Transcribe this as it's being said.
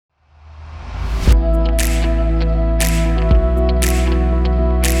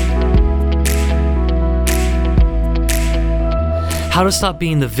How to Stop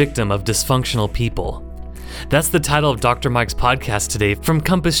Being the Victim of Dysfunctional People. That's the title of Dr. Mike's podcast today from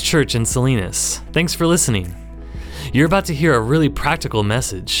Compass Church in Salinas. Thanks for listening. You're about to hear a really practical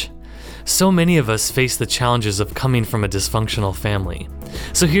message. So many of us face the challenges of coming from a dysfunctional family.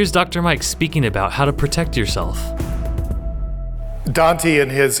 So here's Dr. Mike speaking about how to protect yourself. Dante, in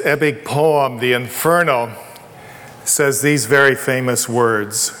his epic poem, The Inferno, says these very famous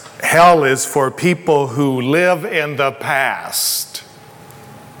words: "Hell is for people who live in the past."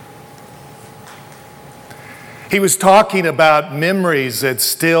 He was talking about memories that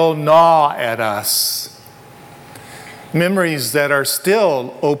still gnaw at us. Memories that are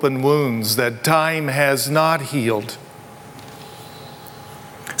still open wounds that time has not healed.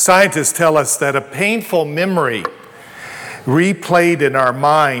 Scientists tell us that a painful memory replayed in our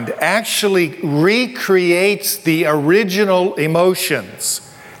mind actually recreates the original emotions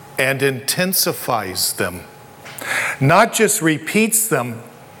and intensifies them. Not just repeats them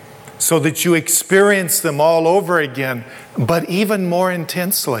so that you experience them all over again, but even more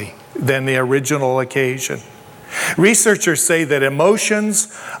intensely than the original occasion. Researchers say that emotions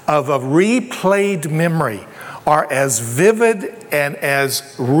of a replayed memory are as vivid and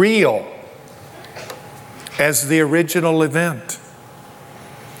as real as the original event.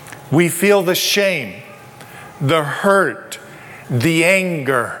 We feel the shame, the hurt, the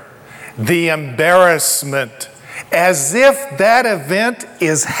anger, the embarrassment, as if that event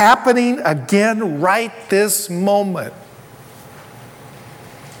is happening again right this moment.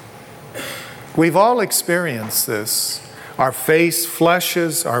 We've all experienced this. Our face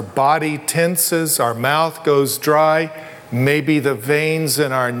flushes, our body tenses, our mouth goes dry, maybe the veins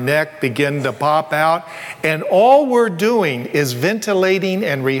in our neck begin to pop out, and all we're doing is ventilating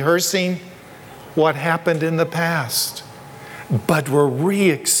and rehearsing what happened in the past. But we're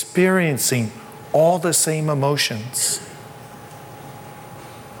re-experiencing all the same emotions.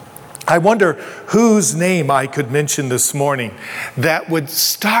 I wonder whose name I could mention this morning that would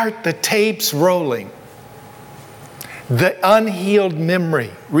start the tapes rolling. The unhealed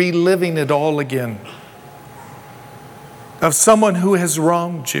memory, reliving it all again, of someone who has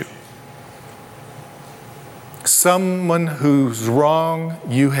wronged you. Someone whose wrong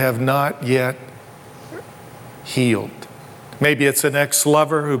you have not yet healed. Maybe it's an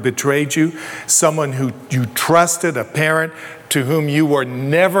ex-lover who betrayed you, someone who you trusted, a parent to whom you were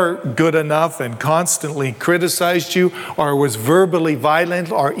never good enough and constantly criticized you, or was verbally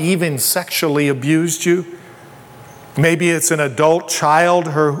violent, or even sexually abused you. Maybe it's an adult child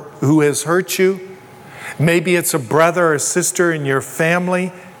who has hurt you. Maybe it's a brother or sister in your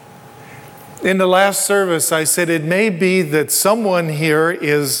family. In the last service, I said it may be that someone here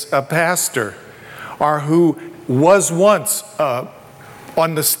is a pastor, or who was once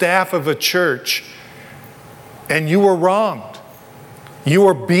on the staff of a church, and you were wronged. You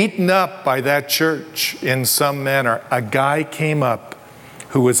were beaten up by that church in some manner. A guy came up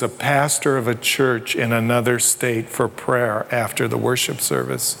who was a pastor of a church in another state for prayer after the worship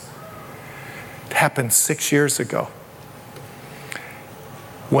service. It happened 6 years ago.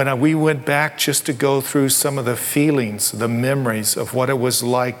 When we went back just to go through some of the feelings, the memories of what it was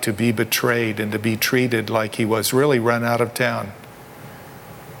like to be betrayed and to be treated like he was really run out of town.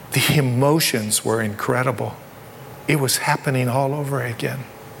 The emotions were incredible. It was happening all over again.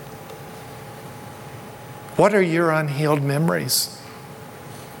 What are your unhealed memories?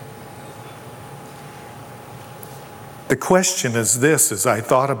 The question is this, as I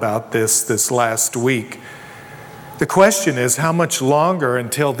thought about this last week. The question is, how much longer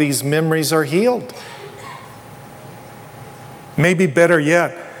until these memories are healed? Maybe better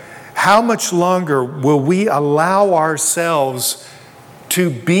yet, how much longer will we allow ourselves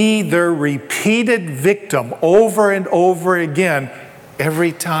to be the repeated victim over and over again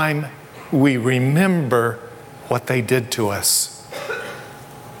every time we remember what they did to us?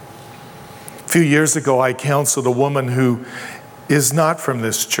 A few years ago, I counseled a woman who is not from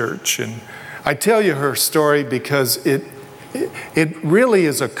this church, and I tell you her story because it really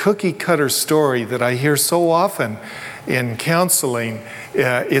is a cookie-cutter story that I hear so often in counseling.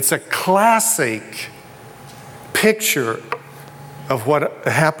 It's a classic picture of what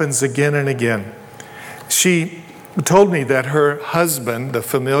happens again and again. She told me that her husband, the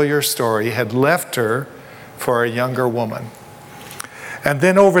familiar story, had left her for a younger woman. And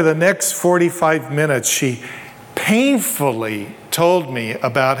then over the next 45 minutes, she painfully told me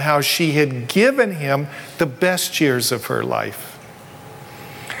about how she had given him the best years of her life.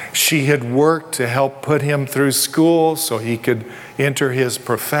 She had worked to help put him through school so he could enter his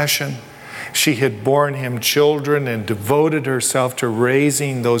profession. She had borne him children and devoted herself to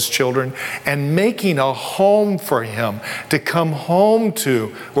raising those children and making a home for him to come home to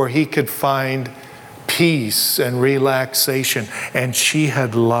where he could find peace and relaxation. And she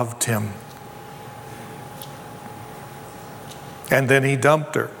had loved him. And then he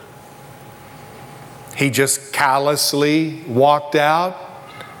dumped her. He just callously walked out,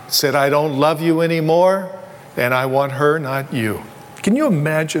 said, I don't love you anymore, and I want her, not you. Can you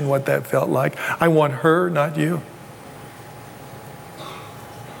imagine what that felt like? I want her, not you.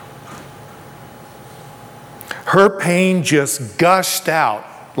 Her pain just gushed out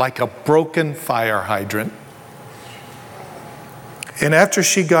like a broken fire hydrant. And after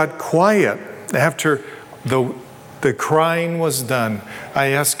she got quiet, after the crying was done, I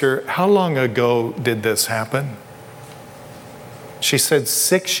asked her, how long ago did this happen? She said,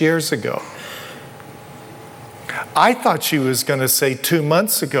 6 years ago. I thought she was going to say 2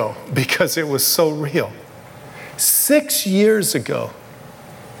 months ago because it was so real. 6 years ago.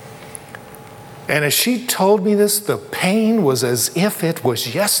 And as she told me this, the pain was as if it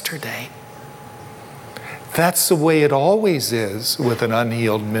was yesterday. That's the way it always is with an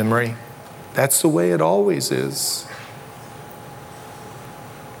unhealed memory. That's the way it always is.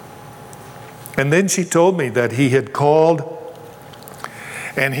 And then she told me that he had called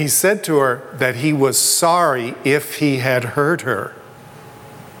and he said to her that he was sorry if he had hurt her.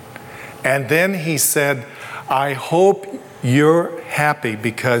 And then he said, I hope you're happy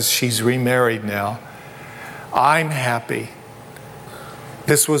because she's remarried now. I'm happy.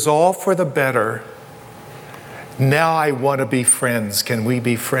 This was all for the better. Now I want to be friends. Can we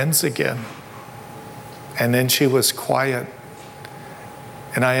be friends again? And then she was quiet.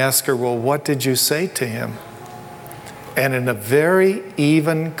 And I asked her, well, what did you say to him? And in a very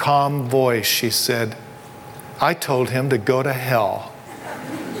even, calm voice, she said, I told him to go to hell.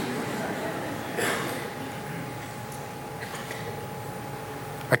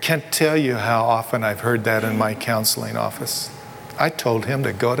 I can't tell you how often I've heard that in my counseling office. I told him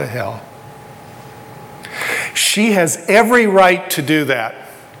to go to hell. She has every right to do that.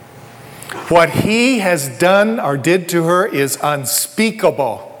 What he has done or did to her is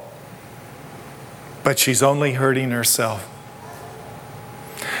unspeakable. But she's only hurting herself.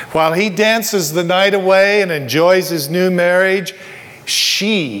 While he dances the night away and enjoys his new marriage,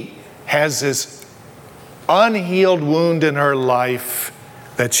 she has this unhealed wound in her life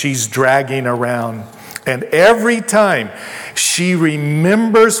that she's dragging around. And every time she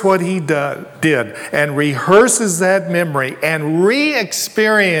remembers what he did and rehearses that memory and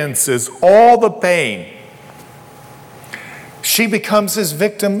re-experiences all the pain, she becomes his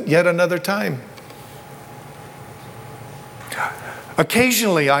victim yet another time.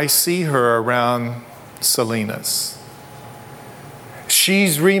 Occasionally I see her around Salinas.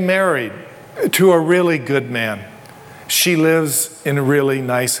 She's remarried to a really good man. She lives in a really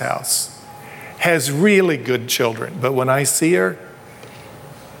nice house, has really good children. But when I see her,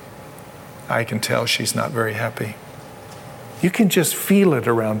 I can tell she's not very happy. You can just feel it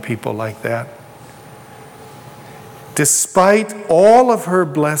around people like that. Despite all of her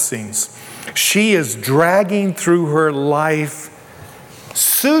blessings, she is dragging through her life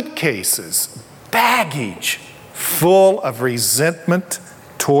suitcases, baggage full of resentment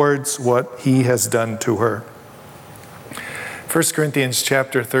towards what he has done to her. 1 Corinthians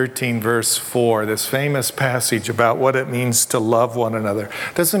chapter 13, verse 4, this famous passage about what it means to love one another,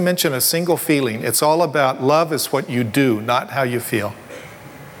 doesn't mention a single feeling. It's all about love is what you do, not how you feel.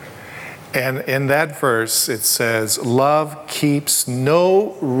 And in that verse, it says, love keeps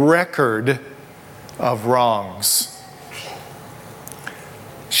no record of wrongs.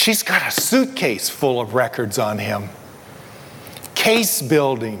 She's got a suitcase full of records on him. Case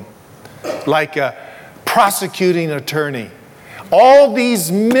building, like a prosecuting attorney. All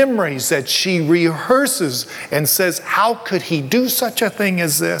these memories that she rehearses and says, how could he do such a thing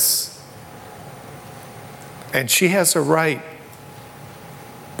as this? And she has a right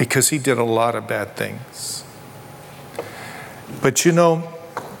because he did a lot of bad things. But you know,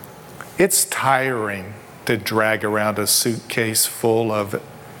 it's tiring to drag around a suitcase full of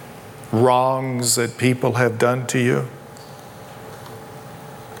wrongs that people have done to you.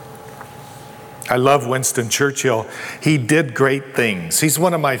 I love Winston Churchill. He did great things. He's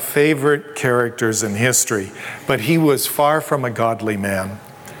one of my favorite characters in history, but he was far from a godly man.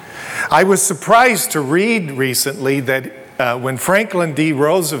 I was surprised to read recently that when Franklin D.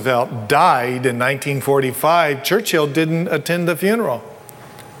 Roosevelt died in 1945, Churchill didn't attend the funeral.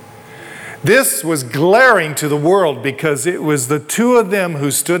 This was glaring to the world because it was the two of them who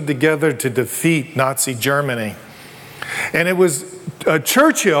stood together to defeat Nazi Germany. And it was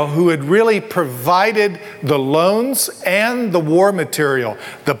Churchill, who had really provided the loans and the war material,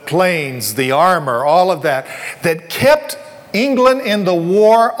 the planes, the armor, all of that, that kept England in the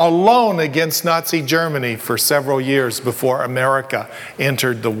war alone against Nazi Germany for several years before America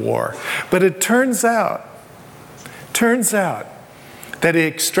entered the war. But it turns out that he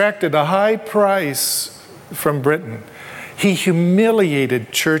extracted a high price from Britain. He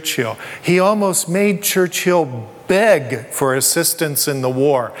humiliated Churchill. He almost made Churchill beg for assistance in the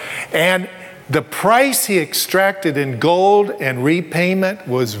war. And the price he extracted in gold and repayment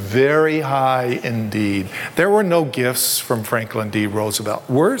was very high indeed. There were no gifts from Franklin D. Roosevelt.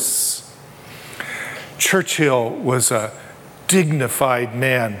 Worse, Churchill was a dignified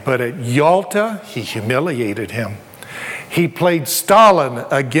man, but at Yalta, he humiliated him. He played Stalin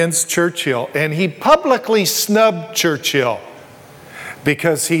against Churchill, and he publicly snubbed Churchill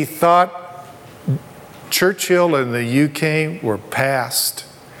because he thought Churchill and the UK were past,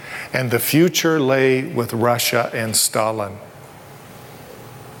 and the future lay with Russia and Stalin.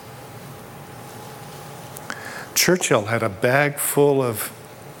 Churchill had a bag full of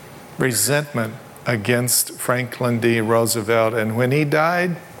resentment against Franklin D. Roosevelt, and when he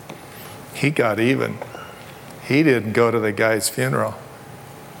died, he got even. He didn't go to the guy's funeral.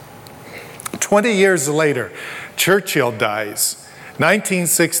 20 years later, Churchill dies,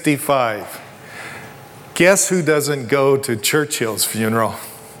 1965. Guess who doesn't go to Churchill's funeral?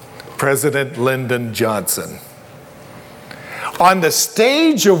 President Lyndon Johnson. On the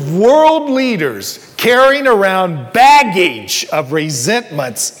stage of world leaders carrying around baggage of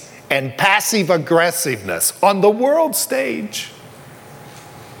resentments and passive aggressiveness on the world stage.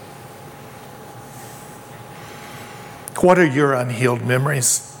 What are your unhealed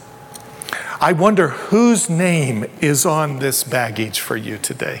memories? I wonder whose name is on this baggage for you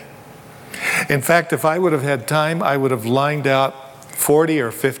today. In fact, if I would have had time, I would have lined out 40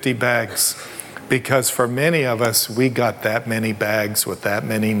 or 50 bags, because for many of us, we got that many bags with that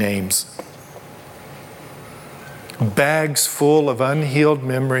many names. Bags full of unhealed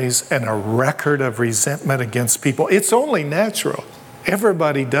memories and a record of resentment against people. It's only natural.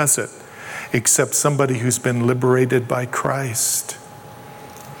 Everybody does it, except somebody who's been liberated by Christ.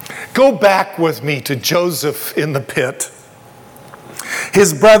 Go back with me to Joseph in the pit.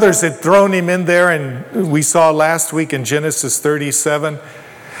 His brothers had thrown him in there, and we saw last week in Genesis 37,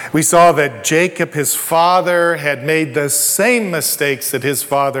 we saw that Jacob, his father, had made the same mistakes that his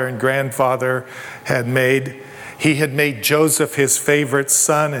father and grandfather had made. He had made Joseph his favorite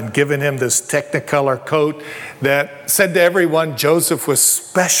son and given him this technicolor coat that said to everyone Joseph was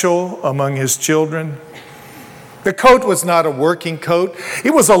special among his children. The coat was not a working coat.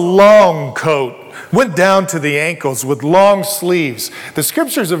 It was a long coat, went down to the ankles with long sleeves. The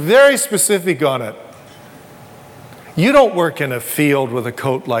scriptures are very specific on it. You don't work in a field with a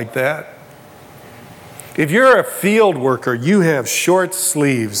coat like that. If you're a field worker, you have short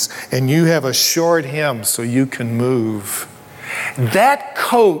sleeves and you have a short hem so you can move. That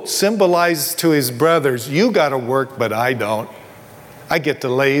coat symbolizes to his brothers, you got to work, but I don't. I get to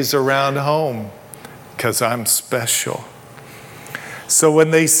laze around home because I'm special. So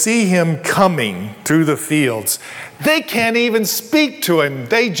when they see him coming through the fields, they can't even speak to him.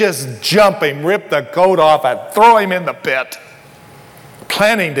 They just jump him, rip the coat off, and throw him in the pit,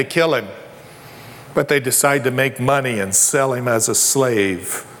 planning to kill him. But they decide to make money and sell him as a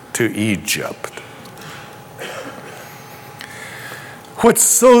slave to Egypt. What's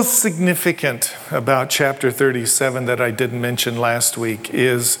so significant about chapter 37 that I didn't mention last week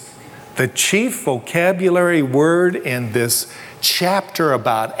is the chief vocabulary word in this chapter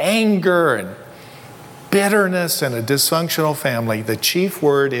about anger and bitterness and a dysfunctional family. The chief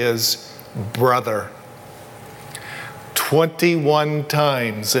word is brother. 21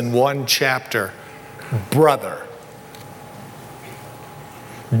 times in one chapter. Brother.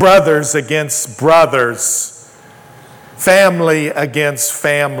 Brothers against brothers. Family against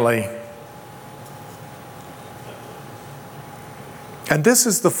family. And this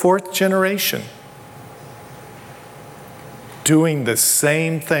is the fourth generation doing the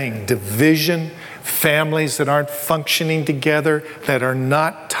same thing. Division, families that aren't functioning together, that are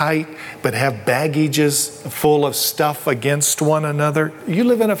not tight, but have baggages full of stuff against one another. You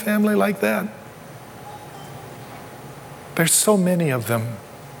live in a family like that? There's so many of them.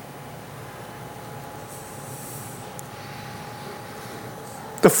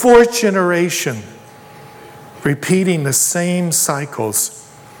 The fourth generation repeating the same cycles.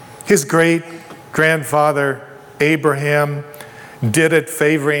 His great-grandfather Abraham did it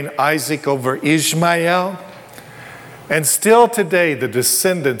favoring Isaac over Ishmael. And still today, the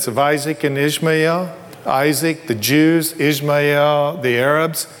descendants of Isaac and Ishmael Isaac, the Jews, Ishmael, the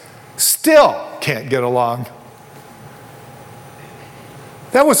Arabs, still can't get along.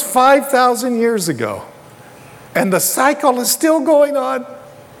 That was 5,000 years ago. And the cycle is still going on.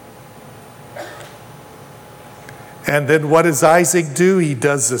 And then what does Isaac do? He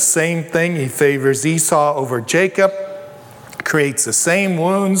does the same thing. He favors Esau over Jacob, creates the same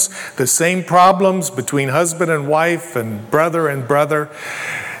wounds, the same problems between husband and wife and brother.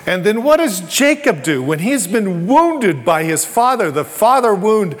 And then what does Jacob do when he's been wounded by his father, the father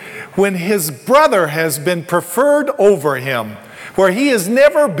wound, when his brother has been preferred over him, where he has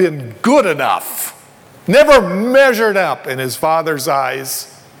never been good enough, never measured up in his father's eyes?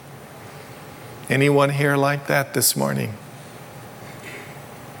 Anyone here like that this morning?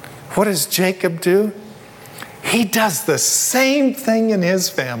 What does Jacob do? He does the same thing in his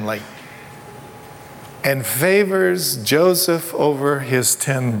family and favors Joseph over his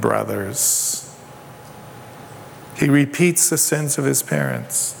 10 brothers. He repeats the sins of his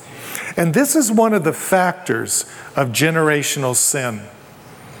parents. And this is one of the factors of generational sin.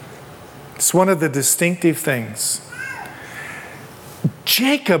 It's one of the distinctive things.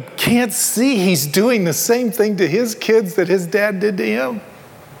 Jacob can't see he's doing the same thing to his kids that his dad did to him.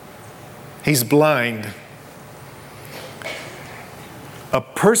 He's blind. A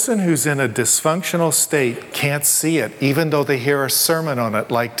person who's in a dysfunctional state can't see it, even though they hear a sermon on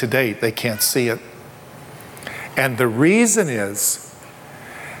it like today, they can't see it. And the reason is,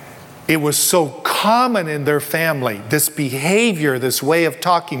 it was so common in their family. This behavior, this way of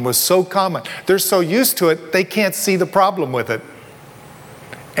talking was so common. They're so used to it, they can't see the problem with it.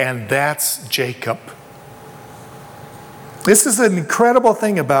 And that's Jacob. This is an incredible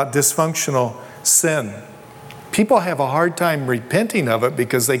thing about dysfunctional sin. People have a hard time repenting of it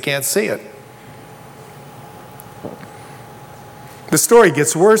because they can't see it. The story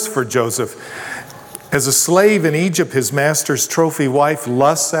gets worse for Joseph. As a slave in Egypt, his master's trophy wife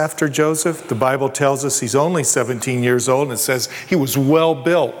lusts after Joseph. The Bible tells us he's only 17 years old, and it says he was well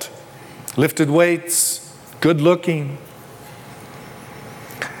built, lifted weights, good looking.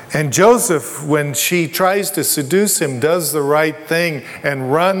 And Joseph, when she tries to seduce him, does the right thing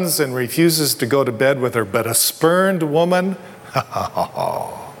and runs and refuses to go to bed with her. But a spurned woman,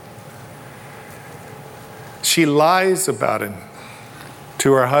 she lies about him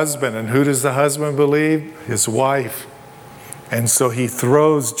to her husband. And who does the husband believe? His wife. And so he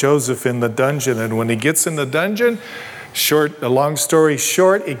throws Joseph in the dungeon. And when he gets in the dungeon, a long story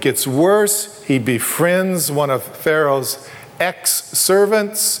short, it gets worse. He befriends one of Pharaoh's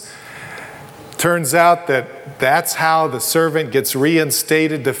ex-servants. Turns out that that's how the servant gets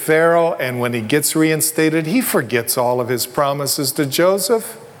reinstated to Pharaoh, and when he gets reinstated, he forgets all of his promises to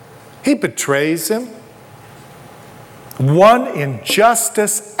Joseph. He betrays him. One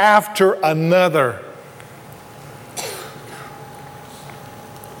injustice after another.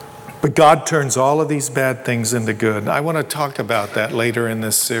 But God turns all of these bad things into good. I want to talk about that later in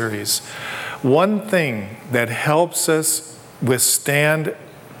this series. One thing that helps us withstand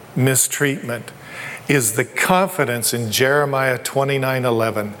mistreatment is the confidence in Jeremiah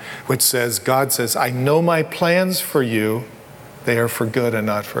 29:11, which says, God says, I know my plans for you, they are for good and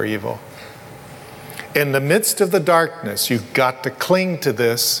not for evil. In the midst of the darkness, you've got to cling to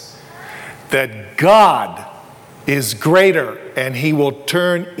this, that God is greater and he will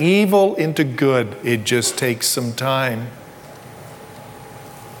turn evil into good. It just takes some time.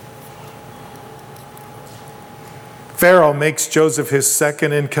 Pharaoh makes Joseph his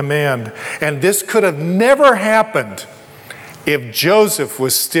second in command. And this could have never happened if Joseph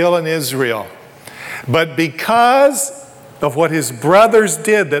was still in Israel. But because of what his brothers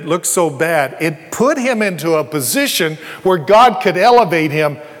did that looked so bad, it put him into a position where God could elevate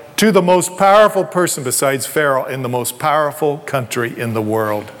him to the most powerful person besides Pharaoh in the most powerful country in the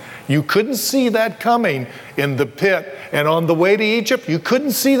world. You couldn't see that coming in the pit and on the way to Egypt. You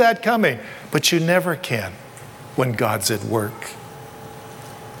couldn't see that coming, but you never can when God's at work.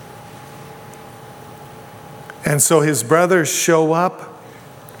 And so his brothers show up.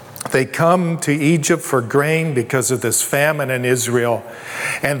 They come to Egypt for grain because of this famine in Israel.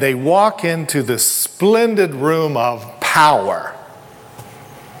 And they walk into the splendid room of power.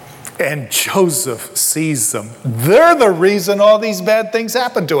 And Joseph sees them. They're the reason all these bad things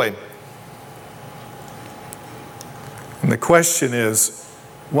happen to him. And the question is,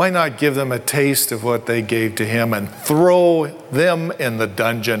 why not give them a taste of what they gave to him and throw them in the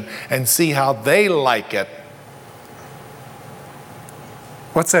dungeon and see how they like it?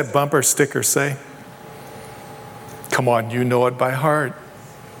 What's that bumper sticker say? Come on, you know it by heart.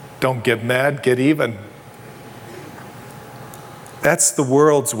 Don't get mad, get even. That's the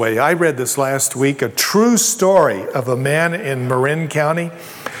world's way. I read this last week, a true story of a man in Marin County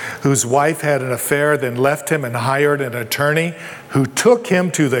whose wife had an affair, then left him and hired an attorney who took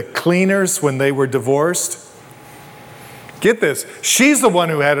him to the cleaners when they were divorced. Get this, she's the one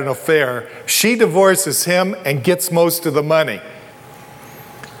who had an affair. She divorces him and gets most of the money.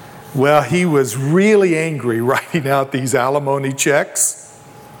 Well, he was really angry writing out these alimony checks.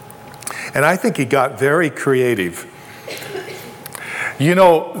 And I think he got very creative. You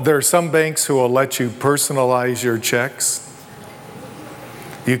know, there are some banks who will let you personalize your checks.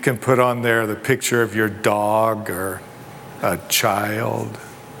 You can put on there the picture of your dog or a child.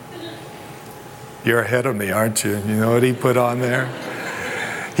 You're ahead of me, aren't you? You know what he put on there?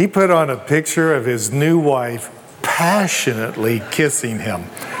 He put on a picture of his new wife passionately kissing him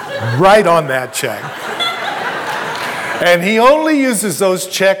right on that check. And he only uses those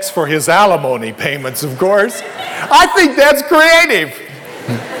checks for his alimony payments, of course. I think that's creative.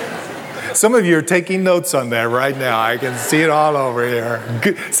 Some of you are taking notes on that right now. I can see it all over here.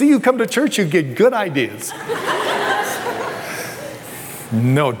 Good. See, you come to church, you get good ideas.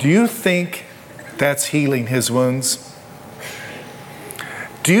 No, do you think that's healing his wounds?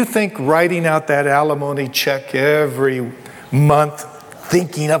 Do you think writing out that alimony check every month,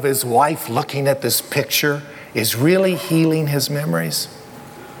 thinking of his wife looking at this picture, is really healing his memories?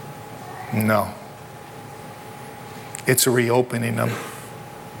 No. It's reopening them.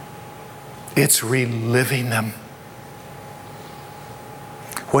 It's reliving them.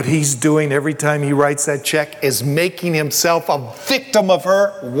 What he's doing every time he writes that check is making himself a victim of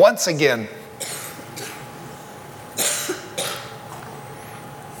her once again.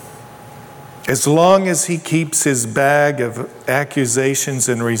 As long as he keeps his bag of accusations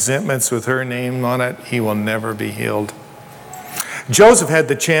and resentments with her name on it, he will never be healed. Joseph had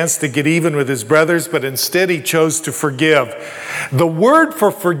the chance to get even with his brothers, but instead he chose to forgive. The word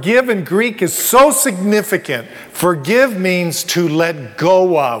for forgive in Greek is so significant. Forgive means to let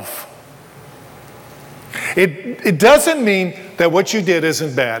go of. It doesn't mean that what you did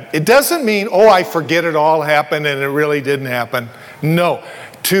isn't bad. It doesn't mean, oh, I forget it all happened and it really didn't happen. No.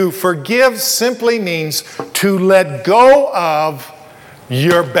 To forgive simply means to let go of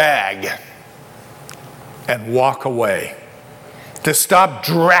your bag and walk away. To stop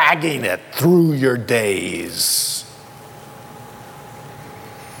dragging it through your days.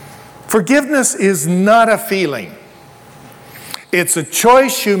 Forgiveness is not a feeling. It's a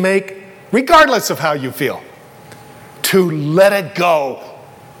choice you make regardless of how you feel. To let it go.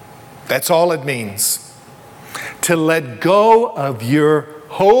 That's all it means. To let go of your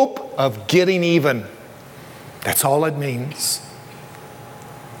hope of getting even. That's all it means.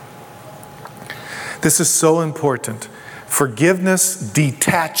 This is so important. Forgiveness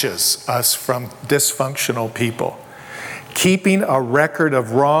detaches us from dysfunctional people. Keeping a record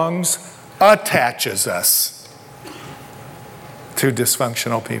of wrongs attaches us to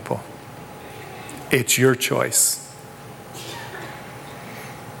dysfunctional people. It's your choice.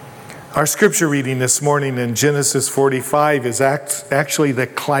 Our scripture reading this morning in Genesis 45 is actually the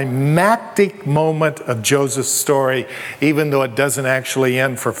climactic moment of Joseph's story, even though it doesn't actually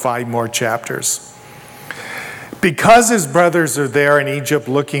end for 5 more chapters. Because his brothers are there in Egypt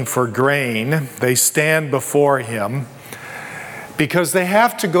looking for grain, they stand before him because they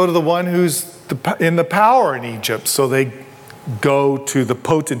have to go to the one who's in the power in Egypt. So they go to the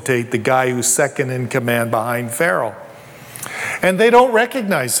potentate, the guy who's second in command behind Pharaoh. And they don't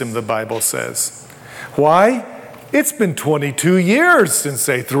recognize him, the Bible says. Why? It's been 22 years since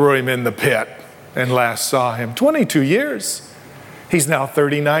they threw him in the pit and last saw him. 22 years. He's now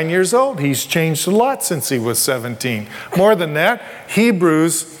 39 years old. He's changed a lot since he was 17. More than that,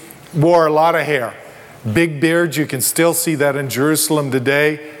 Hebrews wore a lot of hair. Big beards, you can still see that in Jerusalem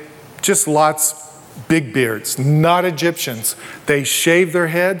today. Just lots, big beards. Not Egyptians. They shave their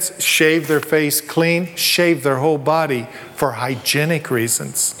heads, shave their face clean, shave their whole body for hygienic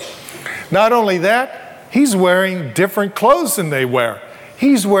reasons. Not only that, he's wearing different clothes than they wear.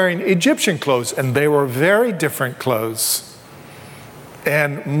 He's wearing Egyptian clothes, and they were very different clothes.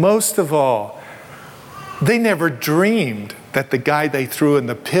 And most of all, they never dreamed that the guy they threw in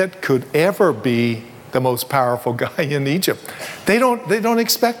the pit could ever be the most powerful guy in Egypt. They don't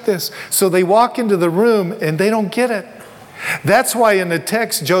expect this. So they walk into the room and they don't get it. That's why in the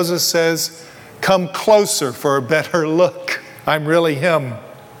text Joseph says, "Come closer for a better look. I'm really him."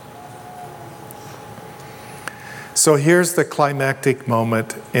 So here's the climactic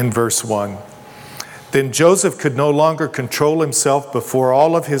moment in verse 1. Then Joseph could no longer control himself before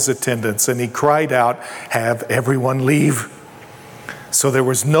all of his attendants, and he cried out, "Have everyone leave." So there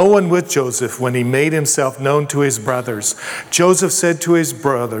was no one with Joseph when he made himself known to his brothers. Joseph said to his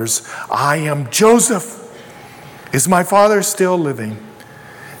brothers, "I am Joseph. Is my father still living?"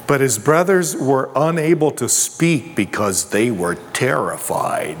 But his brothers were unable to speak because they were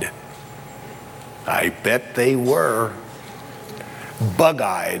terrified. I bet they were.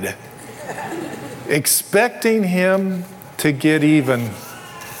 Bug-eyed, expecting him to get even.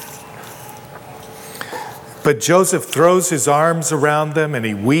 But Joseph throws his arms around them and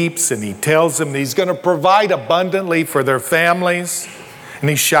he weeps and he tells them he's going to provide abundantly for their families,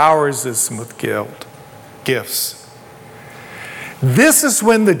 and he showers them with gifts. This is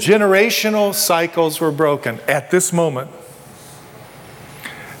when the generational cycles were broken. At this moment,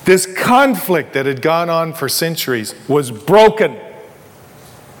 this conflict that had gone on for centuries was broken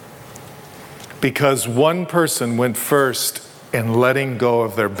because one person went first in letting go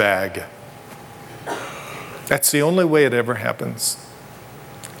of their bag. That's the only way it ever happens.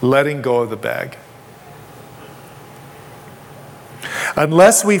 Letting go of the bag.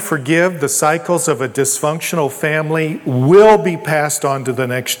 Unless we forgive, the cycles of a dysfunctional family will be passed on to the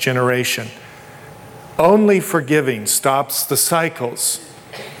next generation. Only forgiving stops the cycles.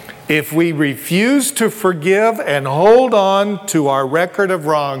 If we refuse to forgive and hold on to our record of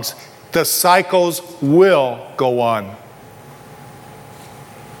wrongs, the cycles will go on.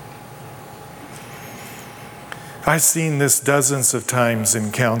 I've seen this dozens of times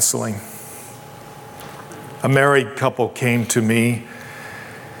in counseling. A married couple came to me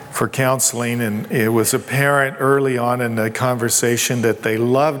for counseling, and it was apparent early on in the conversation that they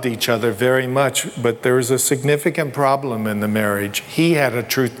loved each other very much, but there was a significant problem in the marriage. He had a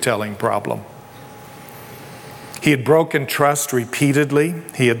truth-telling problem. He had broken trust repeatedly.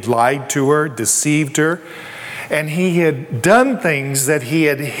 He had lied to her, deceived her. And he had done things that he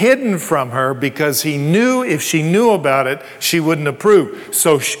had hidden from her because he knew if she knew about it, she wouldn't approve.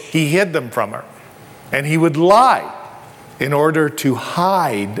 So he hid them from her. And he would lie in order to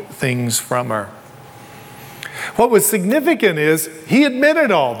hide things from her. What was significant is he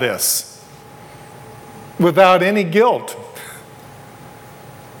admitted all this without any guilt.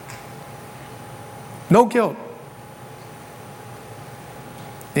 No guilt.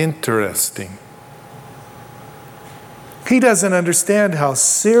 Interesting. He doesn't understand how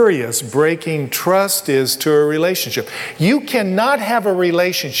serious breaking trust is to a relationship. You cannot have a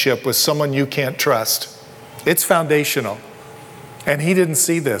relationship with someone you can't trust. It's foundational. And he didn't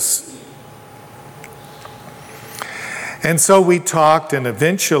see this. And so we talked, and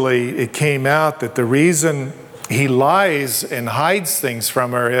eventually it came out that the reason he lies and hides things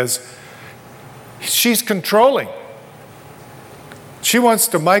from her is she's controlling. She wants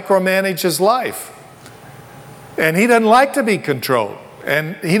to micromanage his life. And he doesn't like to be controlled.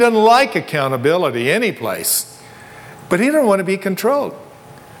 And he doesn't like accountability any place. But he doesn't want to be controlled.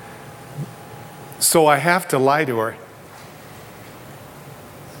 So I have to lie to her.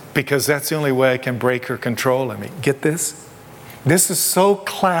 Because that's the only way I can break her control of me. Get this? This is so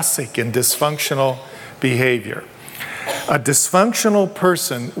classic in dysfunctional behavior. A dysfunctional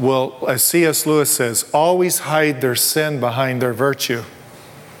person will, as C.S. Lewis says, always hide their sin behind their virtue.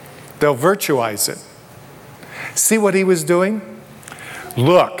 They'll virtuize it. See what he was doing?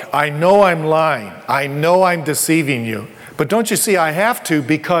 Look, I know I'm lying. I know I'm deceiving you. But don't you see I have to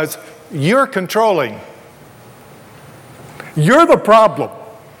because you're controlling. You're the problem.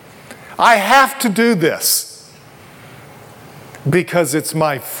 I have to do this because it's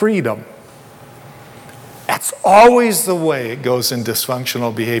my freedom. That's always the way it goes in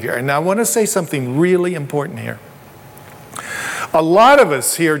dysfunctional behavior. And I want to say something really important here. A lot of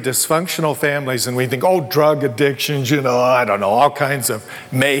us hear dysfunctional families and we think, oh, drug addictions, I don't know, all kinds of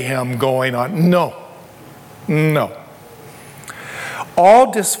mayhem going on. No.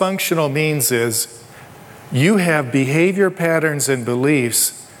 All dysfunctional means is you have behavior patterns and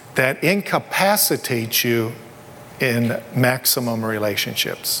beliefs that incapacitate you in maximum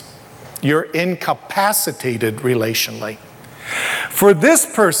relationships. You're incapacitated relationally. For this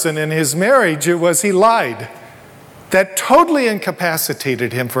person in his marriage, it was he lied. That totally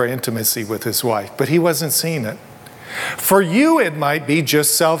incapacitated him for intimacy with his wife, but he wasn't seeing it. For you, it might be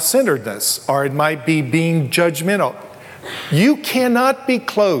just self-centeredness, or it might be being judgmental. You cannot be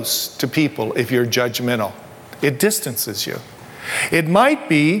close to people if you're judgmental. It distances you. It might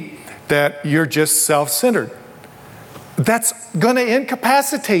be that you're just self-centered. That's going to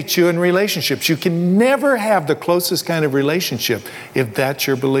incapacitate you in relationships. You can never have the closest kind of relationship if that's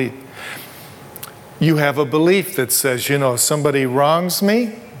your belief. You have a belief that says, if somebody wrongs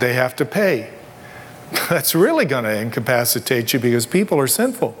me, they have to pay. That's really going to incapacitate you because people are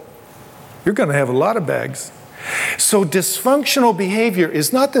sinful. You're going to have a lot of bags. So dysfunctional behavior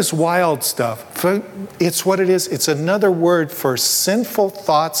is not this wild stuff. It's what it is. It's another word for sinful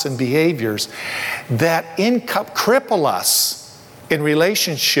thoughts and behaviors that cripple us in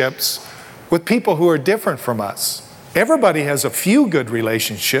relationships with people who are different from us. Everybody has a few good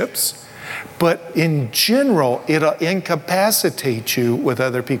relationships, but in general, it'll incapacitate you with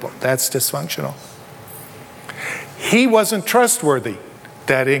other people. That's dysfunctional. He wasn't trustworthy.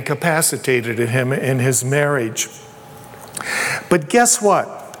 That incapacitated him in his marriage. But guess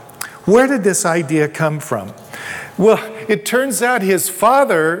what? Where did this idea come from? Well, it turns out his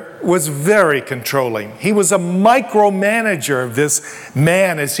father was very controlling. He was a micromanager of this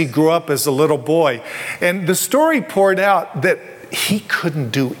man as he grew up as a little boy. And the story poured out that he couldn't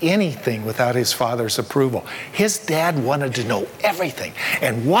do anything without his father's approval. His dad wanted to know everything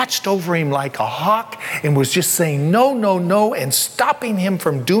and watched over him like a hawk and was just saying no, no, no, and stopping him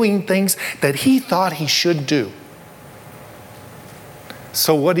from doing things that he thought he should do.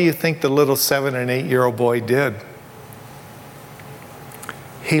 So what do you think the little 7 and 8-year-old boy did?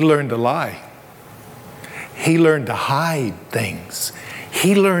 He learned to lie. He learned to hide things.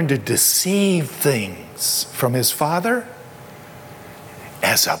 He learned to deceive things from his father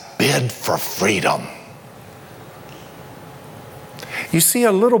as a bid for freedom. You see,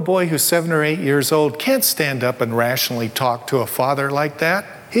 a little boy who's 7 or 8 years old can't stand up and rationally talk to a father like that.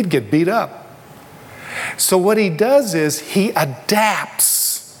 He'd get beat up. So what he does is he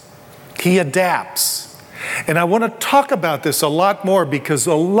adapts. He adapts. And I want to talk about this a lot more because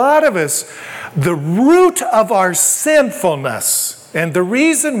a lot of us, the root of our sinfulness and the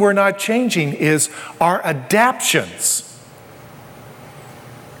reason we're not changing is our adaptions.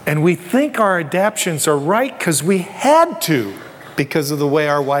 And we think our adaptions are right because we had to, because of the way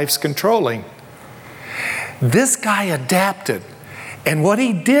our wife's controlling. This guy adapted. And what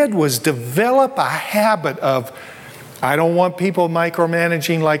he did was develop a habit of, I don't want people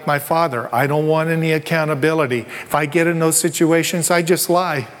micromanaging like my father. I don't want any accountability. If I get in those situations, I just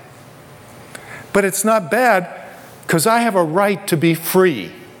lie. But it's not bad because I have a right to be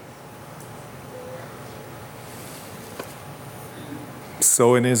free.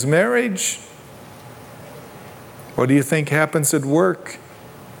 So in his marriage, what do you think happens at work?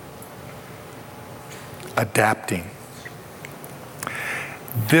 Adapting.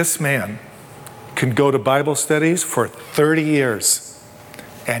 This man can go to Bible studies for 30 years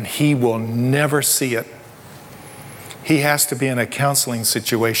and he will never see it. He has to be in a counseling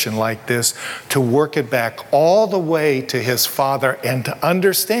situation like this to work it back all the way to his father and to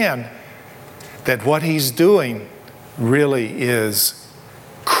understand that what he's doing really is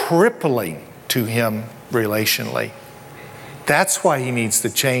crippling to him relationally. That's why he needs to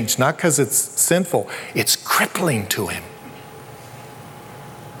change, not because it's sinful. It's crippling to him.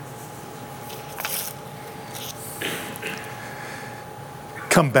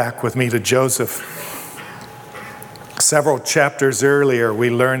 Come back with me to Joseph. Several chapters earlier, we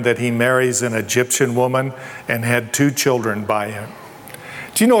learned that he marries an Egyptian woman and had 2 children by him.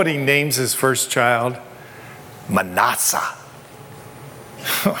 Do you know what he names his first child? Manasseh.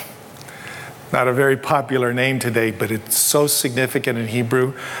 Not a very popular name today, but it's so significant in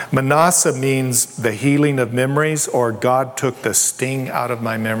Hebrew. Manasseh means the healing of memories, or God took the sting out of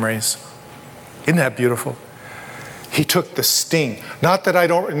my memories. Isn't that beautiful? He took the sting. Not that I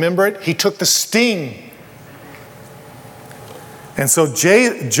don't remember it, he took the sting. And so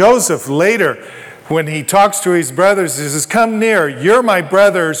Joseph later, when he talks to his brothers, he says, come near, you're my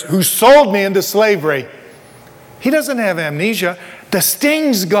brothers who sold me into slavery. He doesn't have amnesia. The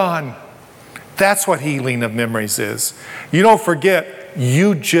sting's gone. That's what healing of memories is. You don't forget,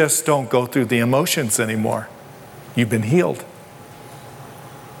 you just don't go through the emotions anymore. You've been healed.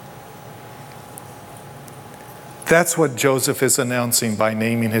 That's what Joseph is announcing by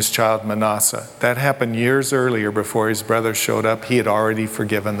naming his child Manasseh. That happened years earlier before his brothers showed up. He had already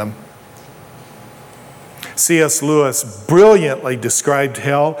forgiven them. C.S. Lewis brilliantly described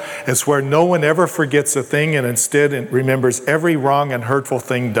hell as where no one ever forgets a thing and instead remembers every wrong and hurtful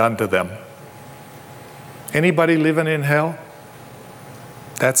thing done to them. Anybody living in hell?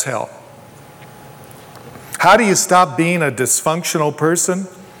 That's hell. How do you stop being a dysfunctional person?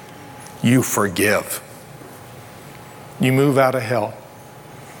 You forgive. You move out of hell.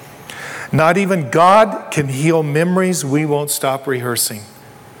 Not even God can heal memories we won't stop rehearsing.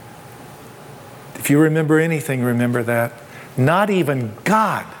 If you remember anything, remember that. Not even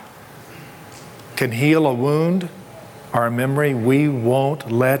God can heal a wound or a memory we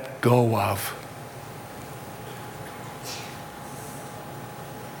won't let go of.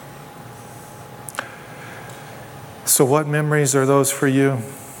 So what memories are those for you?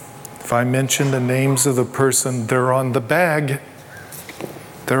 If I mention the names of the person, they're on the bag.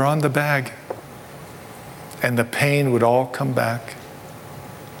 They're on the bag. And the pain would all come back.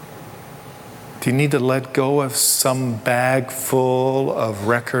 Do you need to let go of some bag full of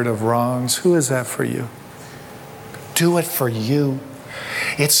record of wrongs? Who is that for you? Do it for you.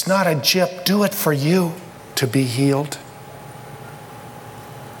 It's not a gyp. Do it for you to be healed.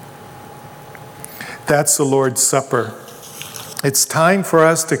 That's the Lord's Supper. It's time for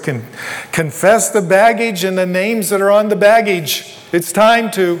us to confess the baggage and the names that are on the baggage. It's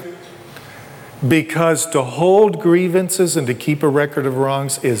time to. Because to hold grievances and to keep a record of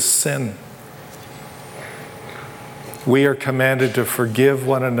wrongs is sin. We are commanded to forgive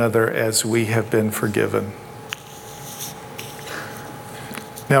one another as we have been forgiven.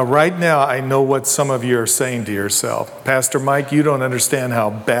 Now, right now, I know what some of you are saying to yourself. Pastor Mike, you don't understand how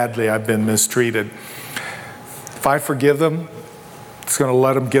badly I've been mistreated. If I forgive them, it's going to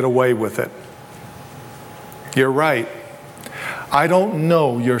let them get away with it. You're right. I don't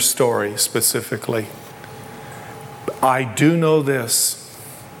know your story specifically. I do know this.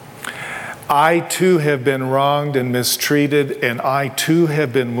 I too have been wronged and mistreated, and I too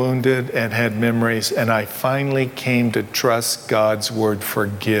have been wounded and had memories, and I finally came to trust God's word,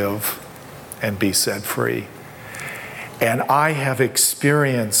 forgive and be set free. And I have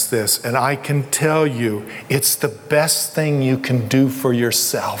experienced this, and I can tell you it's the best thing you can do for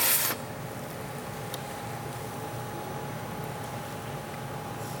yourself.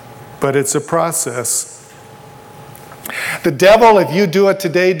 But it's a process. The devil, if you do it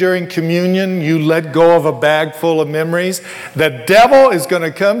today during communion, you let go of a bag full of memories, the devil is going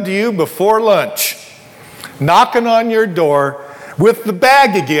to come to you before lunch, knocking on your door with the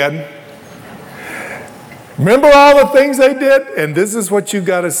bag again. Remember all the things they did? And this is what you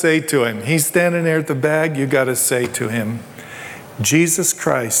got to say to him. He's standing there at the bag. You got to say to him, Jesus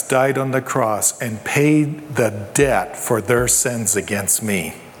Christ died on the cross and paid the debt for their sins against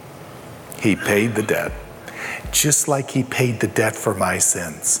me. He paid the debt, just like he paid the debt for my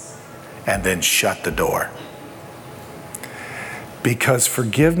sins, and then shut the door. Because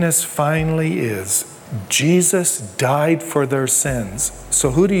forgiveness finally is, Jesus died for their sins.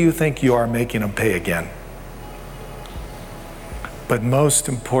 So who do you think you are making them pay again? But most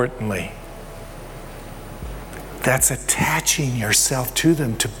importantly, that's attaching yourself to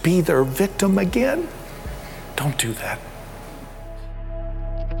them to be their victim again. Don't do that.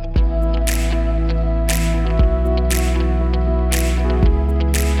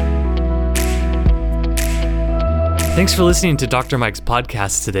 Thanks for listening to Dr. Mike's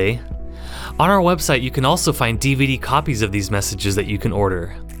podcast today. On our website, you can also find DVD copies of these messages that you can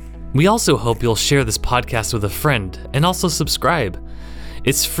order. We also hope you'll share this podcast with a friend and also subscribe.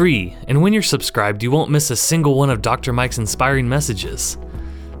 It's free, and when you're subscribed, you won't miss a single one of Dr. Mike's inspiring messages.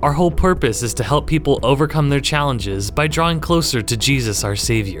 Our whole purpose is to help people overcome their challenges by drawing closer to Jesus, our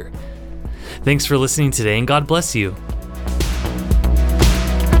Savior. Thanks for listening today, and God bless you.